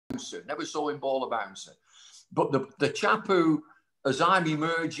bouncer, never saw him ball a bouncer. But the chap who, as I'm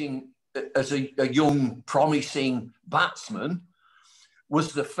emerging as a young, promising batsman,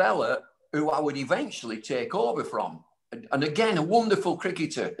 was the fella who I would eventually take over from. And again, a wonderful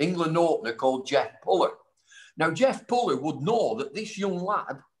cricketer, England opener called Jeff Puller. Now, Jeff Puller would know that this young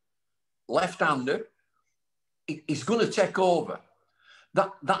lad, left-hander, is going to take over.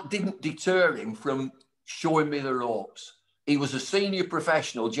 That didn't deter him from showing me the ropes. He was a senior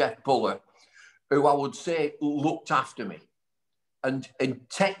professional, Jeff Puller, who I would say looked after me and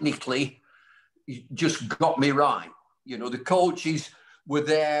technically just got me right. You know, the coaches were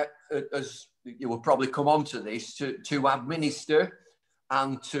there, as you will probably come on to this, to administer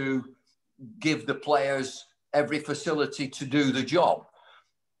and to give the players every facility to do the job.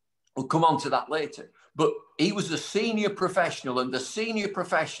 We'll come on to that later. But he was a senior professional, and the senior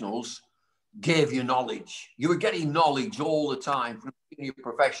professionals gave you knowledge. You were getting knowledge all the time from senior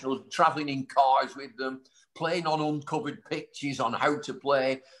professionals, traveling in cars with them, playing on uncovered pitches on how to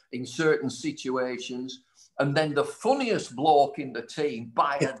play in certain situations. And then the funniest bloke in the team,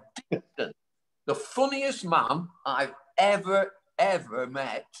 by a distance, the funniest man I've ever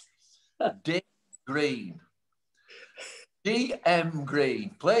met, Dick Green. D.M.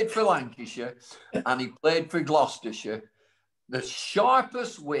 Green, played for Lancashire and he played for Gloucestershire. The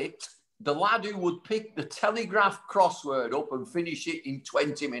sharpest wit, the lad who would pick the Telegraph crossword up and finish it in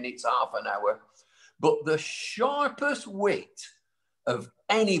 20 minutes, half an hour. But the sharpest wit of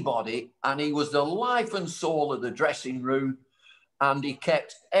anybody, and he was the life and soul of the dressing room, and he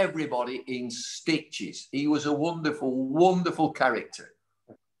kept everybody in stitches. He was a wonderful, wonderful character.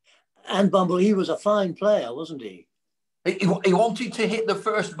 And Bumble, he was a fine player, wasn't he? He wanted to hit the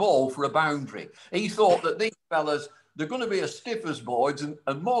first ball for a boundary. He thought that these fellas, they're going to be as stiff as boards,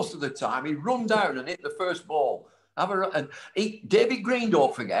 and most of the time he'd run down and hit the first ball. David Green,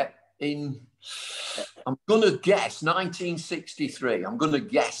 don't forget, I'm going to guess 1963. I'm going to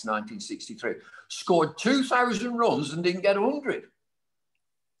guess 1963. Scored 2,000 runs and didn't get 100.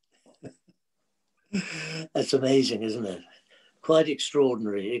 That's amazing, isn't it? Quite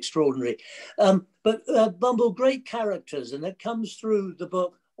extraordinary, extraordinary. But Bumble, great characters, and it comes through the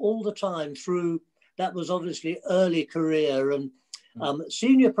book all the time through, that was obviously early career, and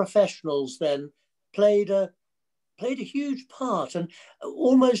senior professionals then played a huge part, and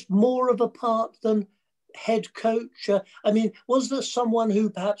almost more of a part than head coach. I mean, was there someone who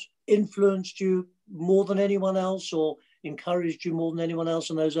perhaps influenced you more than anyone else or encouraged you more than anyone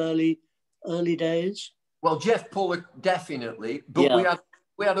else in those early days? Well, Jeff Puller, definitely. But yeah,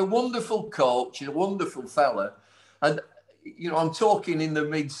 we had a wonderful coach, a wonderful fella. And, you know, I'm talking in the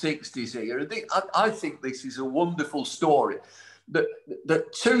mid-60s here. I think this is a wonderful story.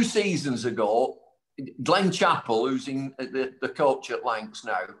 That 2 seasons ago, Glenn Chappell, who's in the coach at Lancs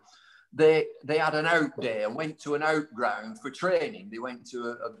now, they had an out day and went to an out ground for training. They went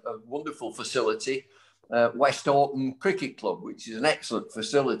to a wonderful facility, West Orton Cricket Club, which is an excellent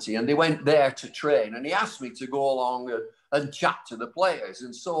facility, and they went there to train, and he asked me to go along and chat to the players.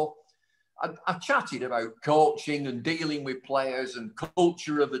 And so I chatted about coaching and dealing with players and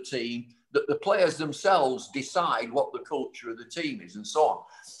culture of the team, that the players themselves decide what the culture of the team is and so on.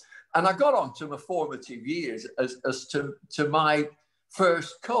 And I got on to my formative years as to my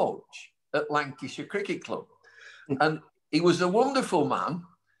first coach at Lancashire Cricket Club. And he was a wonderful man.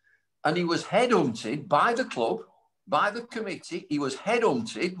 And he was headhunted by the club, by the committee. He was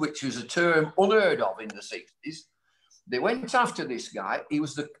headhunted, which was a term unheard of in the 60s. They went after this guy. He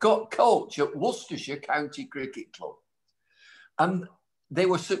was the coach at Worcestershire County Cricket Club. And they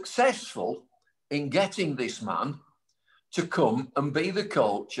were successful in getting this man to come and be the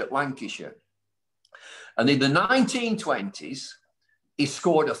coach at Lancashire. And in the 1920s, he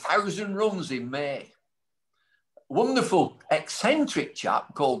scored 1,000 runs in May. Wonderful, eccentric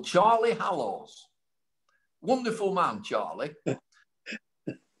chap called Charlie Hallows. Wonderful man, Charlie.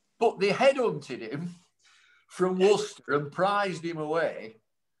 But they headhunted him from Worcester and prized him away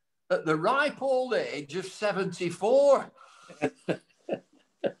at the ripe old age of 74.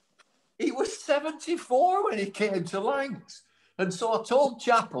 He was 74 when he came to Lancs. And so I told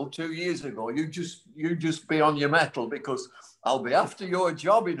Chappell 2 years ago, you just be on your mettle, because I'll be after your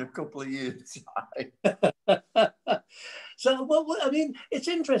job in a couple of years' time. So, well, I mean, it's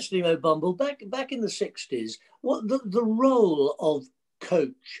interesting, though, Bumble, back in the 60s, what the role of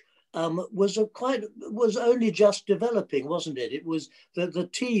coach was only just developing, wasn't it? It was the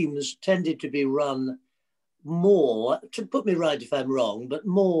teams tended to be run more, to put me right if I'm wrong, but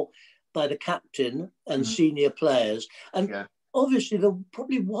more by the captain and senior players. And obviously there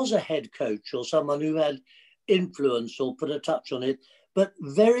probably was a head coach or someone who had influence or put a touch on it but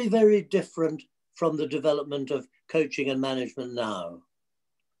very, very different from the development of coaching and management now.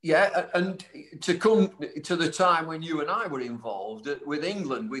 Yeah, and to come to the time when you and I were involved with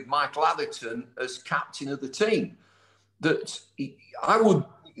England, with Michael Atherton as captain of the team, that I would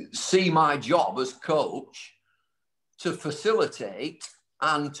see my job as coach to facilitate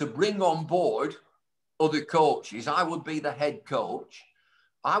and to bring on board other coaches. I would be the head coach.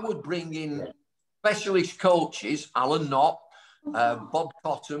 I would bring in specialist coaches, Alan Knott, Bob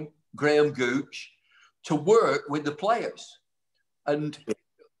Cotton, Graham Gooch, to work with the players. And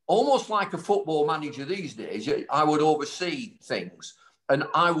almost like a football manager these days, I would oversee things and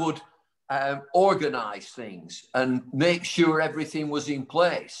I would organise things and make sure everything was in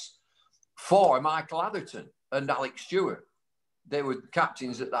place for Michael Atherton and Alex Stewart. They were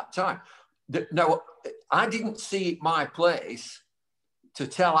captains at that time. Now, I didn't see it my place to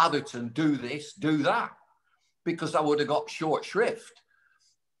tell Atherton, do this, do that, because I would have got short shrift.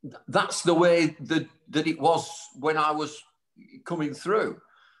 That's the way that it was when I was coming through.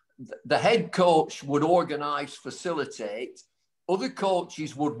 The head coach would organise, facilitate. Other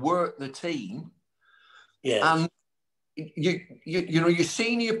coaches would work the team. Yes. And you know, your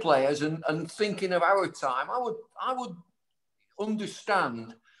senior players, and thinking of our time, I would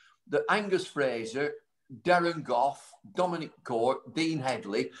understand that Angus Fraser, Darren Goff, Dominic Court, Dean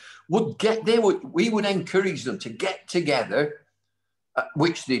Headley we would encourage them to get together,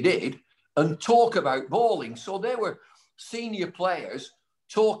 which they did, and talk about bowling. So they were senior players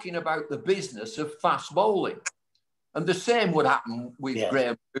talking about the business of fast bowling. And the same would happen with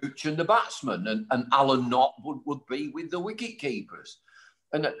Graham Gooch and the batsmen, and Alan Knott would be with the wicket keepers.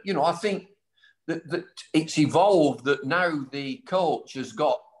 And, you know, I think that it's evolved, that now the coach has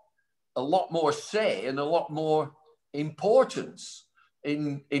got a lot more say and a lot more importance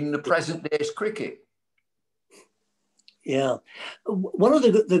in the present day's cricket. Yeah. One of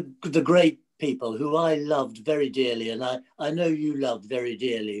the great people who I loved very dearly, and I know you loved very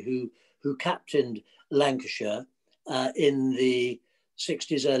dearly, who captained Lancashire in the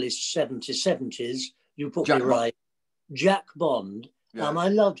 60s, early 70s, you put me right, Jack Bond. Yeah. I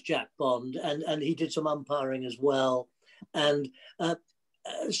loved Jack Bond, and he did some umpiring as well. And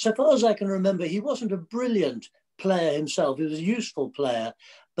so far as I can remember, he wasn't a brilliant player himself. He was a useful player,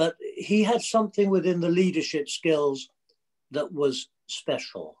 but he had something within the leadership skills that was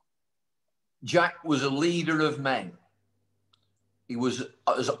special. Jack was a leader of men. He was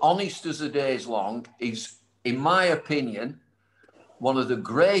as honest as the day's long. He's, in my opinion, one of the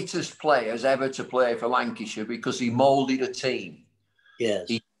greatest players ever to play for Lancashire, because he moulded a team. Yes.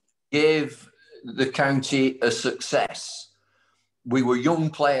 He gave the county a success. We were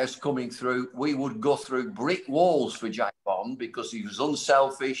young players coming through. We would go through brick walls for Jack Bond because he was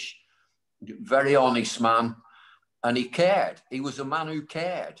unselfish, very honest man, and he cared. He was a man who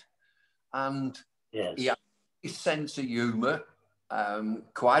cared. And he had his sense of humour,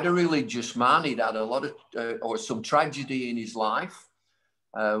 quite a religious man. He'd had a lot of, or some tragedy in his life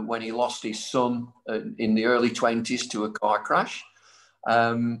when he lost his son in the early 20s to a car crash.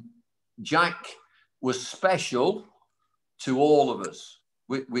 Jack was special to all of us,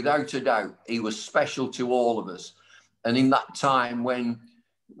 without a doubt. He was special to all of us. And in that time when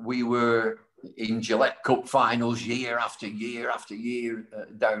we were in Gillette Cup finals year after year after year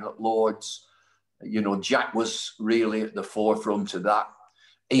down at Lloyd's, you know, Jack was really at the forefront of that.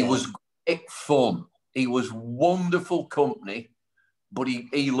 He was great fun. He was wonderful company, but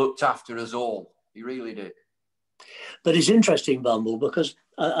he looked after us all. He really did. But it's interesting, Bumble, because,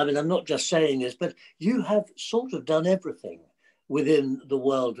 I mean, I'm not just saying this, but you have sort of done everything within the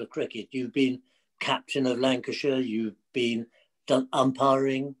world of cricket. You've been captain of Lancashire, you've done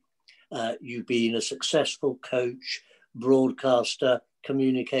umpiring, you've been a successful coach, broadcaster,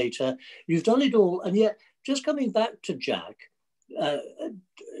 communicator. You've done it all. And yet, just coming back to Jack,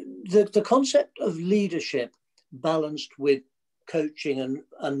 the concept of leadership balanced with coaching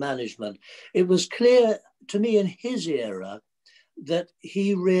and management, it was clear to me in his era that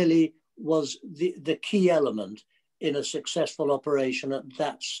he really was the key element in a successful operation at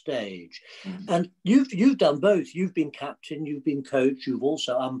that stage. Mm-hmm. And you've done both. You've been captain, you've been coach, you've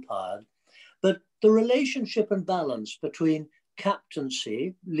also umpired. But the relationship and balance between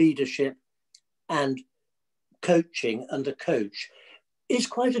captaincy, leadership, and coaching and the coach is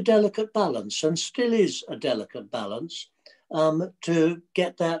quite a delicate balance, and still is a delicate balance to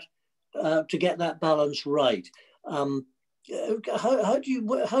get that balance right. How do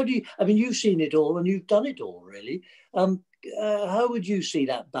you? I mean, you've seen it all and you've done it all, really. How would you see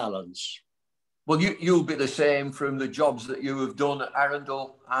that balance? Well, you'll be the same from the jobs that you have done at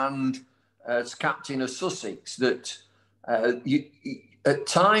Arundel and as captain of Sussex. That at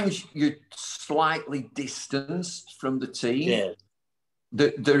times you're slightly distanced from the team. Yeah.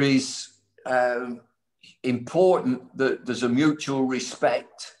 There is important that there's a mutual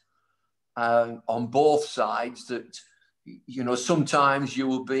respect on both sides, that, you know, sometimes you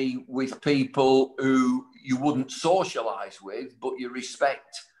will be with people who you wouldn't socialize with, but you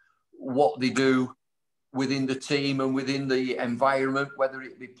respect what they do within the team and within the environment, whether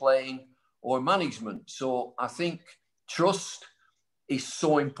it be playing or management. So I think trust is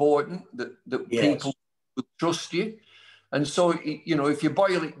so important, that people will trust you. And so, you know, if you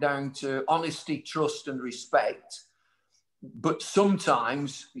boil it down to honesty, trust and respect, but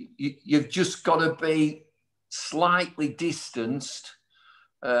sometimes you've just got to be slightly distanced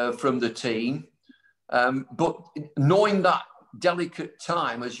from the team. But knowing that delicate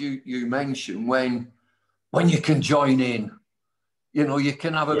time, as you mentioned, when you can join in, you know, you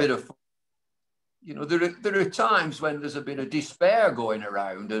can have a bit of fun. You know, there are times when there's a bit of despair going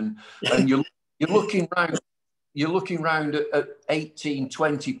around, and you're looking round at 18,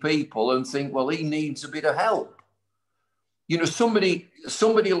 20 people and think, well, he needs a bit of help. You know, somebody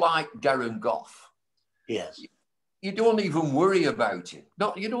like Darren Goff. Yes. You don't even worry about it.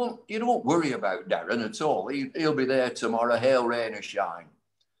 No, you don't worry about Darren at all. He'll be there tomorrow, hail, rain or shine.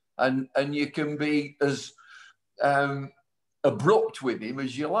 And you can be as abrupt with him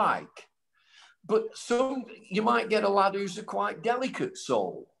as you like. But you might get a lad who's a quite delicate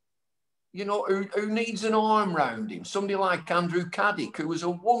soul, you know, who needs an arm round him. Somebody like Andrew Caddick, who was a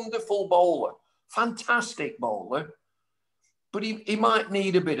wonderful bowler, fantastic bowler, but he might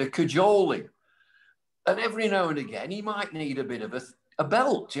need a bit of cajoling. And every now and again, he might need a bit of a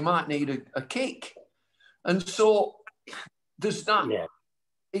belt. He might need a kick. And so there's that. Yeah.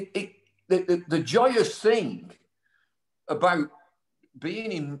 The joyous thing about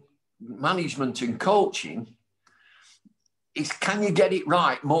being in management and coaching is, can you get it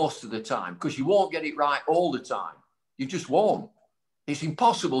right most of the time? Because you won't get it right all the time. You just won't. It's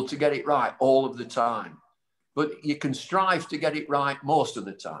impossible to get it right all of the time. But you can strive to get it right most of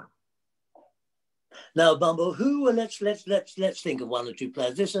the time. Now, Bumble, let's think of one or two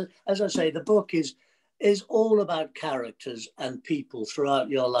players. This, as I say, the book is all about characters and people throughout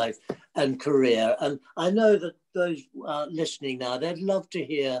your life and career. And I know that those listening now, they'd love to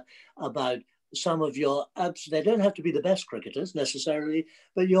hear about some of your, they don't have to be the best cricketers necessarily,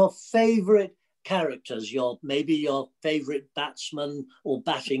 but your favourite characters, maybe your favourite batsman or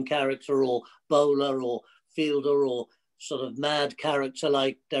batting character or bowler or fielder or sort of mad character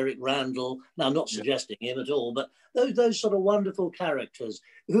like Derek Randall. Now, I'm not suggesting him at all, but those sort of wonderful characters.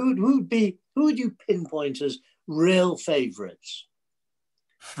 Who would you pinpoint as real favourites?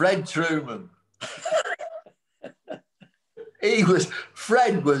 Fred Truman.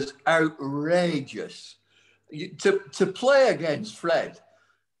 Fred was outrageous. To play against Fred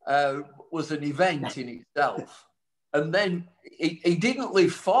was an event in itself. And then he didn't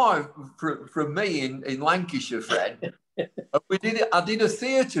live far from me in Lancashire, Fred. I did a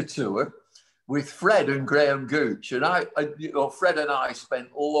theatre tour with Fred and Graham Gooch, and Fred and I spent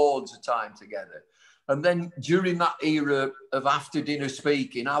loads of time together. And then during that era of after dinner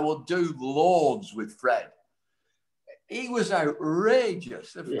speaking, I would do loads with Fred. He was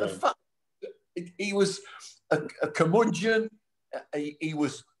outrageous. Yeah. He was a curmudgeon. He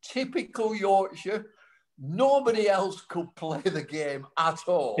was typical Yorkshire. Nobody else could play the game at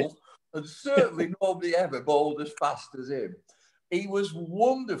all. And certainly nobody ever bowled as fast as him. He was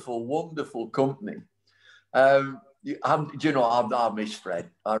wonderful, wonderful company. I miss Fred.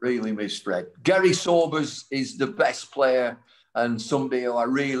 I really miss Fred. Gary Sobers is the best player and somebody who I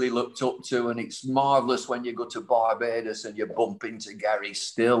really looked up to. And it's marvellous when you go to Barbados and you bump into Gary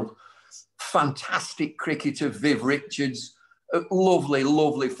still. Fantastic cricketer, Viv Richards. A lovely,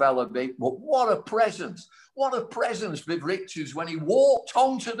 lovely fella. But what a presence. What a presence, Viv Richards, when he walked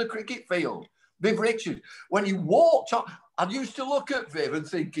onto the cricket field. Viv Richards, when he walked on, I used to look at Viv and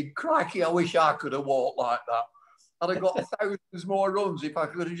thinking, crikey, I wish I could have walked like that. I'd have got thousands more runs if I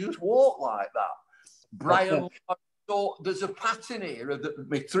could have just walked like that. Brian, so there's a pattern here of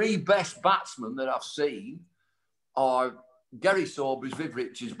my three best batsmen that I've seen are Gary Sobers, Viv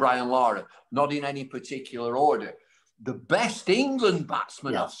Richards, Brian Lara, not in any particular order. The best England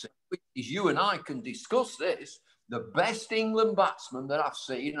batsman I've seen, which is you and I can discuss this, the best England batsman that I've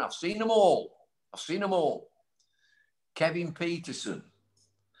seen, and I've seen them all. Kevin Peterson.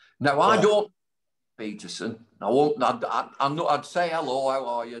 Now, I don't Peterson. I'd say hello, how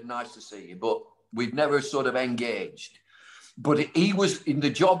are you? Nice to see you. But we've never sort of engaged. But he was in the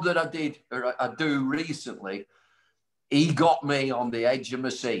job that I do recently. He got me on the edge of my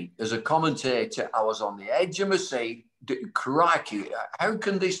seat. As a commentator, I was on the edge of my seat crikey, how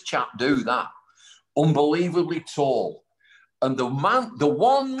can this chap do that? Unbelievably tall. And the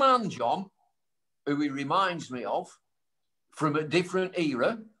one man, John, who he reminds me of from a different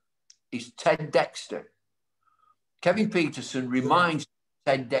era is Ted Dexter. Kevin Peterson reminds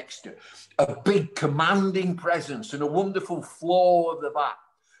Ted Dexter, a big commanding presence and a wonderful flow of the bat,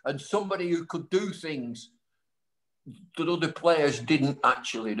 and somebody who could do things that other players didn't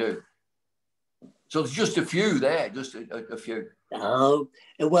actually do. So there's just a few there, just a few. Oh,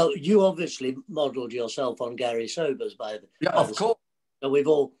 well, you obviously modelled yourself on Gary Sobers of course. So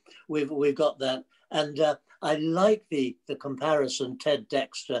we've got that, and I like the comparison, Ted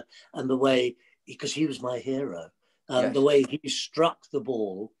Dexter, and the way, because he was my hero, the way he struck the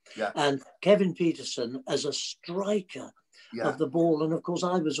ball, and Kevin Peterson as a striker of the ball, and of course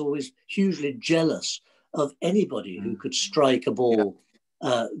I was always hugely jealous of anybody who could strike a ball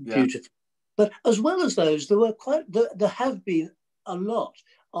beautifully. But as well as those, there have been a lot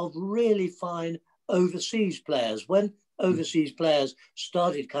of really fine overseas players. When overseas players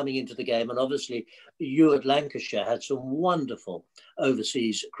started coming into the game, and obviously you at Lancashire had some wonderful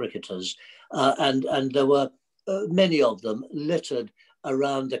overseas cricketers, and there were many of them littered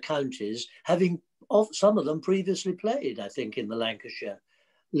around the counties, having some of them previously played, I think, in the Lancashire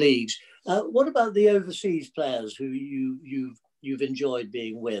leagues. What about the overseas players who you've enjoyed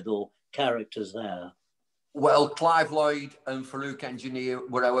being with, or characters there? Well, Clive Lloyd and Farouk Engineer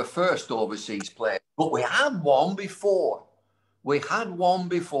were our first overseas players, but we had one before.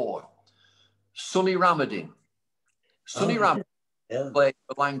 Sonny Ramadin. Ramadin played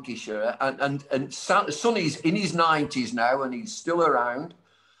for Lancashire, and Sonny's in his 90s now, and he's still around.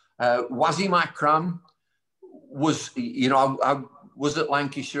 Wasim Akram was, I was at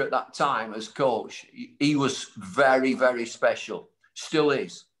Lancashire at that time as coach. He was very, very special. Still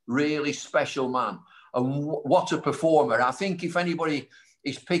is. Really special man. And what a performer. I think if anybody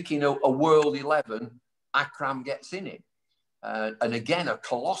is picking a World 11, Akram gets in it. And again, a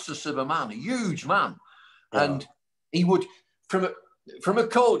colossus of a man, a huge man. Yeah. And he would, from a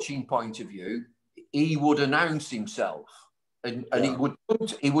coaching point of view, he would announce himself. And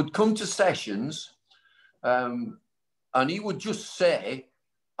he would come to sessions and he would just say,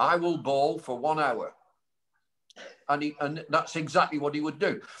 I will bowl for 1 hour. And that's exactly what he would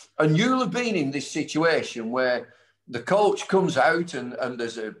do. And you'll have been in this situation where the coach comes out and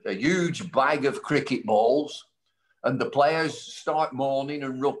there's a huge bag of cricket balls, and the players start moaning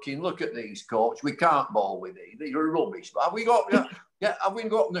and rucking. Look at these, coach. We can't bowl with these. These are rubbish. Have we got? Have we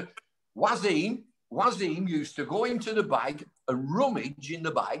got? Wasim used to go into the bag and rummage in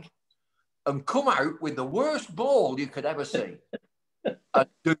the bag and come out with the worst ball you could ever see and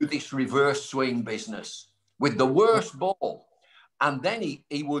do this reverse swing business with the worst ball. And then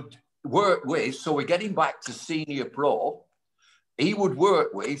he would work with, so we're getting back to senior pro, he would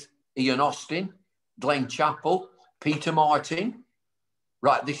work with Ian Austin, Glenn Chappell, Peter Martin.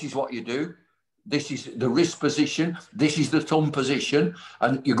 Right, this is what you do. This is the wrist position. This is the thumb position.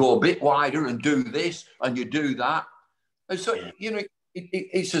 And you go a bit wider and do this and you do that. And so,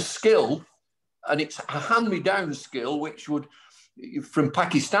 it's a skill, and it's a hand-me-down skill, which would, from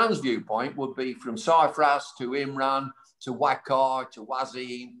Pakistan's viewpoint, would be from Sarfraz to Imran to Waqar to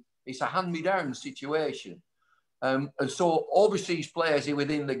Wasim. It's a hand-me-down situation. And so overseas players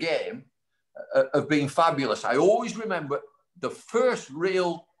within the game have been fabulous. I always remember the first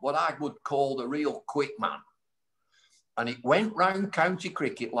real, what I would call the real quick man. And it went round county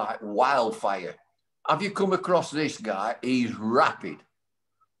cricket like wildfire. Have you come across this guy? He's rapid.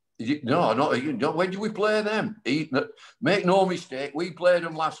 No, when did we play them? Make no mistake, we played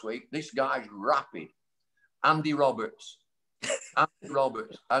them last week. This guy's rapid. Andy Roberts.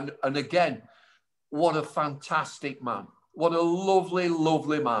 And again, what a fantastic man. What a lovely,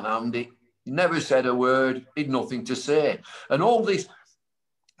 lovely man, Andy. He never said a word. He'd nothing to say. And all this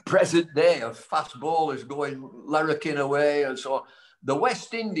present day of fast bowlers going larricking away and so on. The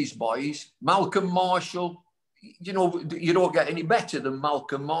West Indies boys, Malcolm Marshall, you don't get any better than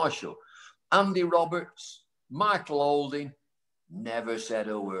Malcolm Marshall. Andy Roberts, Michael Holding, never said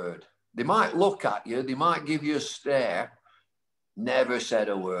a word. They might look at you, they might give you a stare, never said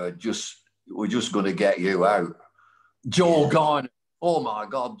a word. We're just going to get you out. Joel Garner, oh my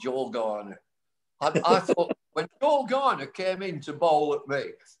God, Joel Garner. I thought when Joel Garner came in to bowl at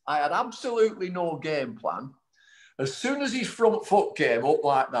me, I had absolutely no game plan. As soon as his front foot came up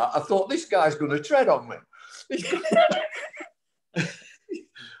like that, I thought, this guy's going to tread on me.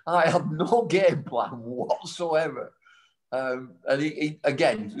 I had no game plan whatsoever. And he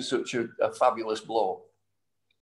again, was such a fabulous blow.